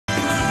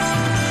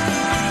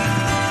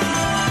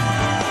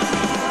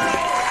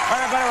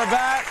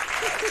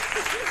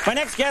My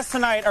next guests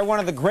tonight are one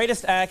of the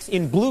greatest acts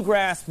in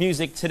bluegrass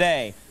music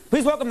today.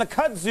 Please welcome the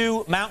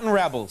Kudzu Mountain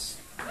Rebels.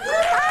 Thank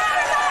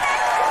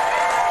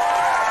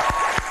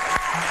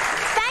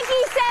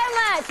you so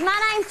much.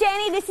 My name's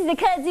Jenny. This is the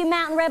Kudzu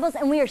Mountain Rebels,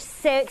 and we are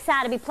so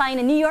excited to be playing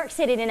in New York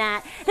City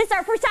tonight. This is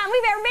our first time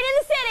we've ever been in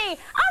the city.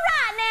 All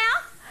right, now.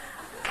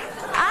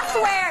 I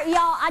swear,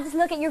 y'all, I just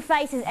look at your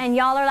faces, and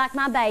y'all are like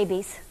my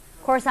babies.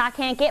 Of course, I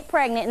can't get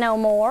pregnant no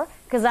more,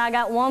 because I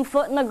got one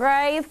foot in the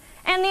grave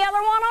and the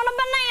other one on a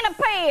banana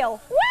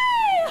peel. Woo!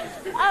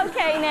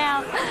 Okay,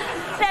 now,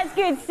 that's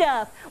good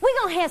stuff. We're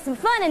going to have some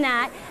fun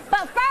tonight,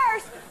 but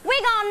first, we're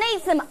going to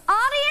need some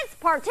audience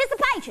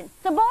participation.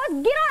 So,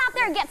 boys, get on out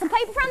there and get some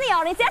people from the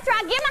audience. That's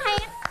right, give them a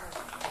hand.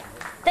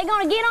 They're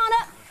going to get on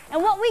up,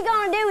 and what we're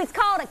going to do is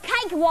called a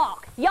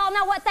cakewalk. Y'all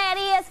know what that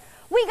is?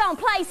 We're going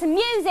to play some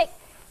music.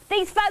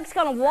 These folks are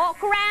going to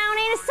walk around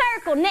in a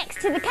circle next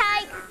to the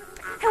cake.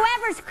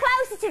 Whoever's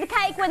closest to the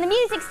cake when the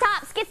music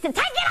stops gets to take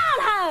it on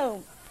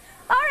home.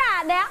 All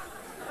right, now,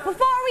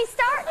 before we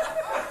start,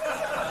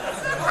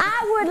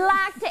 I would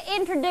like to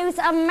introduce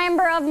a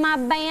member of my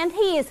band.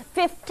 He is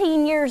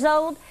 15 years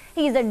old.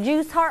 He's a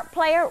juice harp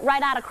player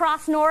right out of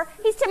Crossnore.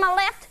 He's to my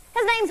left.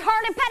 His name's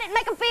Harley Pettit.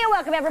 Make him feel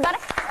welcome, everybody.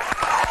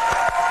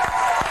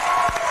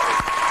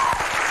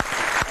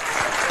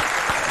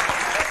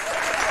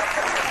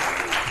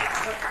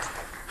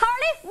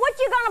 Harley, what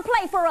you gonna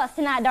play for us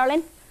tonight,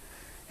 darling?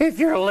 If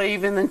you're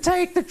leaving, then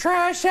take the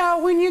trash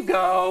out when you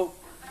go.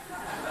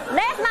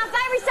 That's my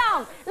favorite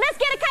song. Let's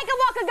get a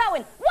cake-a-walk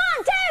going. 1,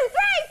 2,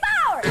 3,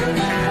 4.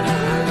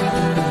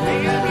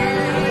 If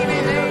you're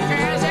leaving, take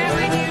trash out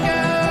when you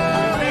go.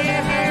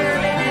 If you're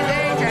leaving,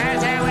 take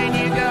trash out when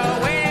you go.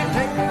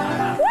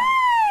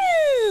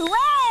 Woo!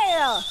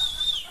 Well,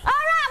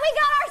 all right, we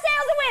got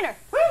ourselves a winner.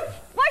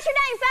 What's your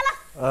name,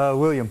 fella?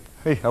 William.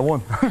 Hey, I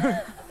won.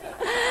 Where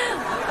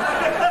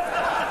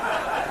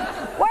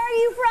are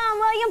you from,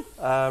 William?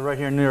 Right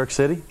here in New York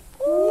City.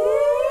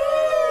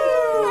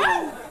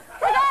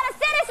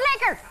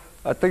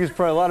 I think there's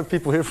probably a lot of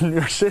people here from New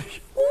York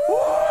City.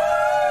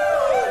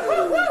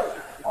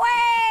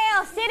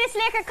 Well, City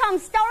Slicker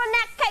comes stoling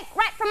that cake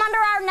right from under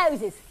our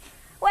noses.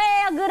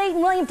 Well, good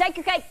eating, William. Take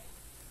your cake.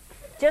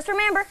 Just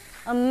remember,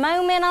 a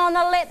moment on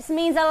the lips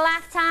means a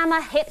lifetime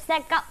of hips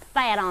that got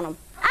fat on them.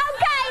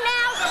 Okay,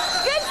 now.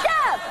 Good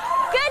stuff.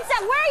 Good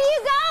stuff. Where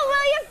you go,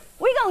 William?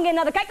 We're going to get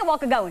another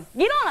cake-a-walk going.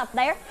 Get on up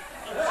there.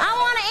 I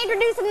want to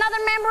introduce another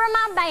member of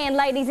my band,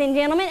 ladies and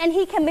gentlemen, and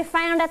he can be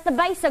found at the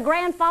base of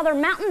Grandfather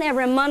Mountain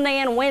every Monday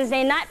and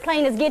Wednesday night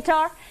playing his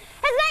guitar.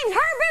 His name's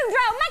Herb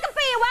Boudreaux. Make him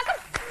feel welcome.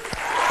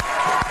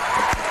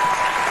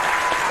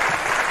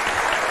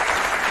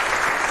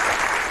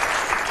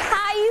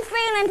 How you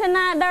feeling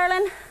tonight,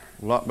 darling?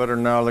 A lot better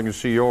now than I can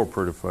see your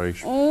pretty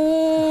face.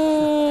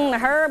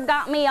 Herb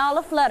got me all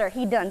aflutter.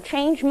 He done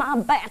changed my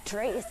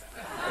batteries.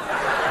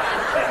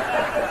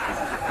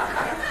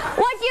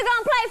 What you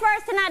gonna play for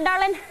us tonight,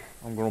 darling?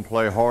 I'm gonna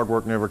play Hard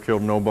Work Never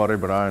Killed Nobody,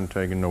 but I ain't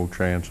taking no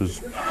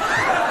chances. That's a good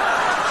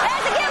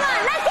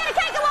one. Let's get a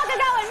cake-a-walk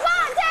going.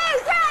 1,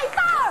 2, 3,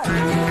 4.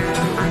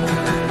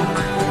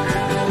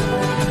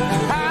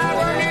 Hard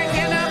work never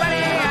kill nobody.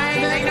 I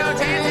ain't take no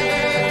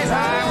chances.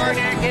 Hard work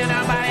never kill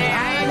nobody.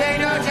 I ain't take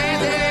no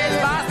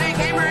chances. Boss man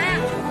came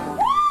around.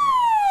 Woo!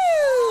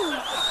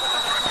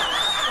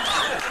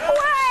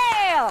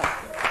 Well,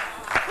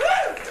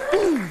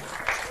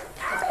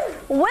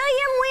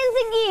 William wins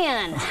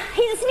again.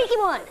 He's a sneaky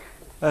one.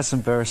 That's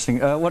embarrassing.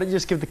 Why don't you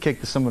just give the cake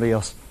to somebody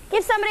else?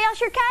 Give somebody else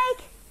your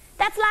cake?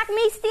 That's like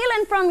me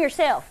stealing from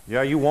yourself.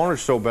 Yeah, you want it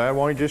so bad,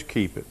 why don't you just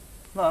keep it?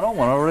 No, I don't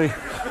want it.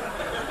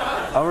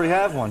 I already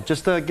have one.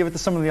 Just give it to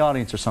someone in the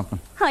audience or something.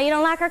 Oh, you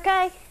don't like our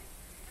cake?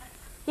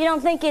 You don't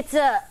think it's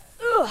as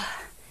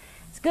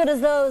good as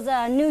those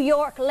New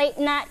York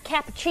late-night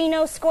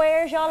cappuccino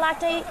squares y'all like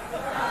to eat?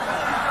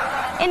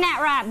 Isn't that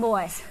right,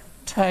 boys?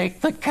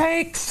 Take the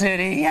cake,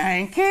 City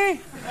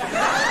Yankee.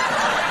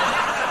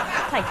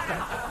 Take the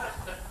cake.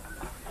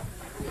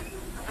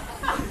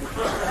 All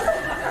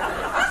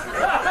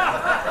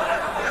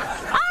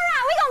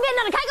right, we're going to get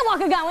another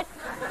cake-a-walker going.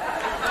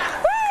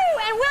 Woo!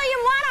 And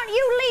William, why don't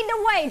you lead the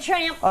way,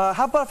 champ?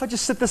 How about if I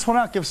just sit this one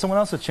out, give someone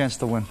else a chance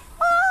to win?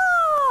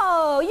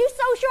 Oh, you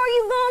so sure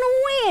you're going to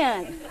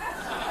win?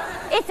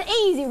 It's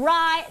easy,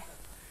 right?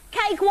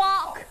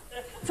 Cakewalk.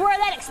 It's where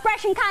that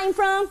expression came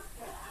from.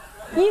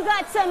 You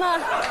got some,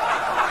 That's right.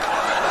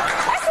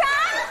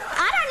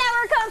 I don't know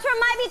where it comes from.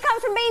 Maybe it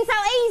comes from being so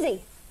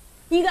easy.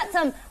 You got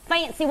some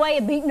fancy way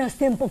of beating us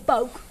simple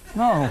folk.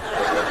 No.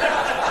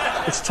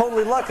 It's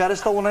totally luck. I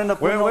just don't want to end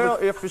up winning. Well,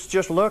 if it's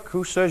just luck,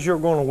 who says you're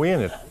going to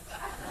win it?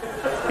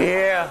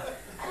 Yeah.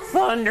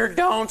 Thunder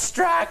don't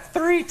strike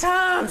 3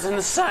 times in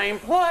the same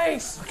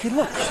place. Okay,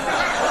 look.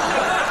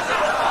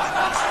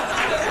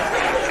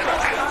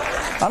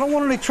 I don't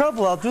want any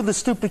trouble. I'll do the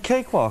stupid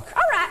cakewalk.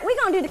 All right, we're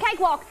going to do the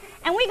cakewalk,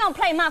 and we're going to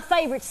play my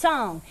favorite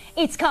song.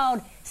 It's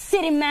called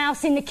City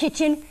Mouse in the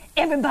Kitchen.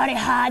 Everybody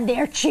hide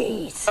their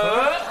cheese. 1, 2,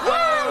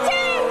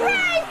 3,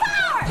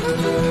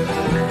 4.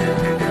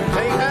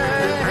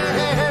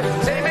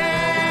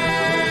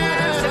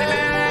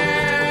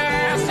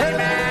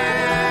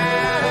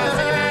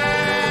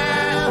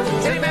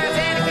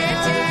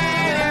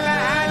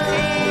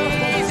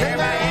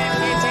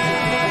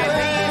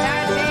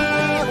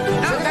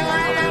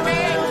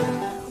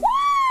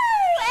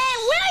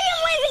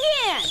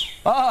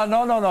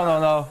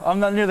 No. I'm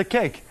not near the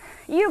cake.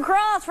 You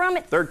across from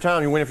it. Third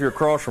time you win if you're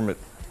across from it.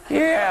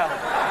 Yeah.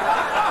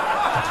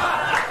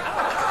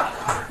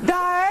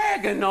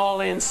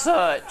 Diagonal and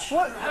such.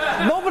 What?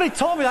 Nobody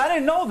told me. I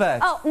didn't know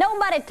that. Oh,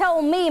 nobody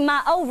told me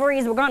my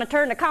ovaries were going to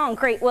turn to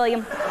concrete,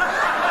 William.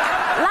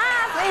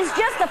 Life is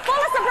just a full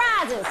of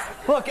surprises.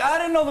 Look, I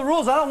didn't know the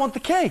rules. I don't want the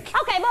cake.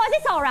 Okay, boys,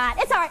 it's all right.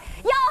 It's all right.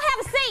 Y'all have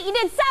a seat. You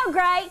did so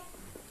great.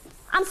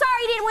 I'm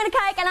sorry you didn't win a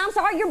cake, and I'm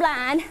sorry you're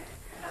blind.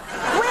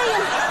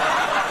 William,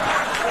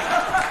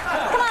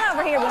 come on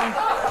over here, William.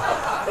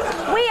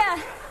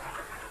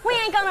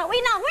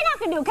 We're not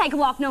gonna do a cake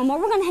walk no more.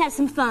 We're gonna have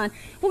some fun.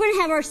 We're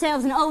gonna have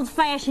ourselves an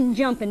old-fashioned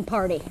jumping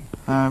party.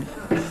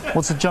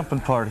 What's a jumping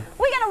party?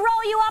 We're gonna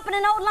roll you up in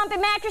an old lumpy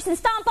mattress and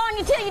stomp on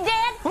you till you're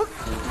dead.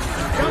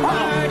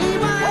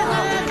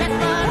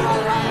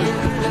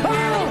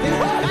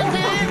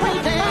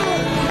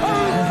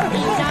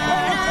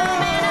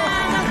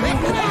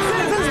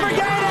 Citizens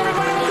Brigade,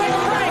 everybody, we'll take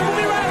a break. We'll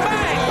be right back.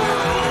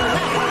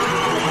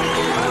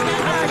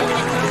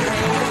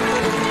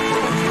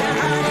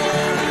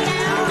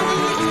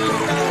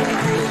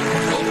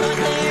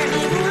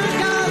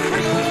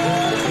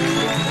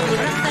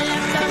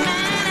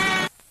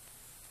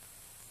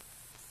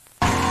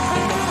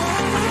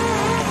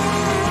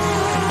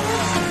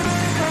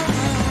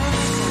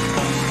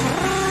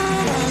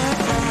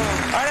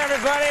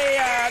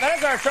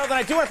 Our show, then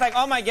I do want to thank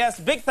all my guests.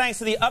 Big thanks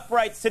to the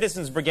Upright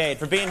Citizens Brigade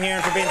for being here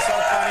and for being so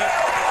funny.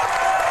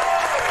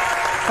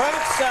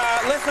 Folks,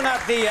 listen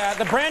up.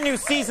 The brand new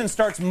season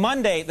starts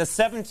Monday, the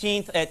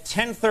 17th at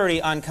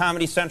 10:30 on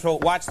Comedy Central.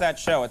 Watch that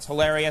show. It's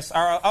hilarious.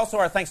 Also,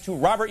 our thanks to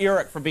Robert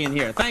Urich for being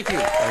here. Thank you.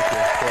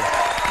 Thank you.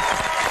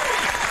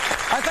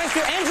 Our thanks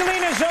to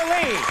Angelina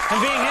Jolie for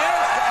being here.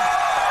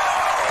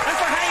 Thanks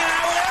for hanging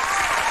out with us.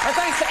 Our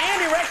thanks to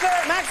Andy Richter,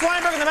 Max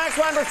Weinberg, and the Max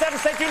Weinberg 7.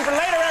 Stay tuned for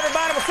later,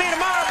 everybody. We'll see you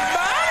tomorrow.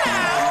 Bye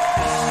now.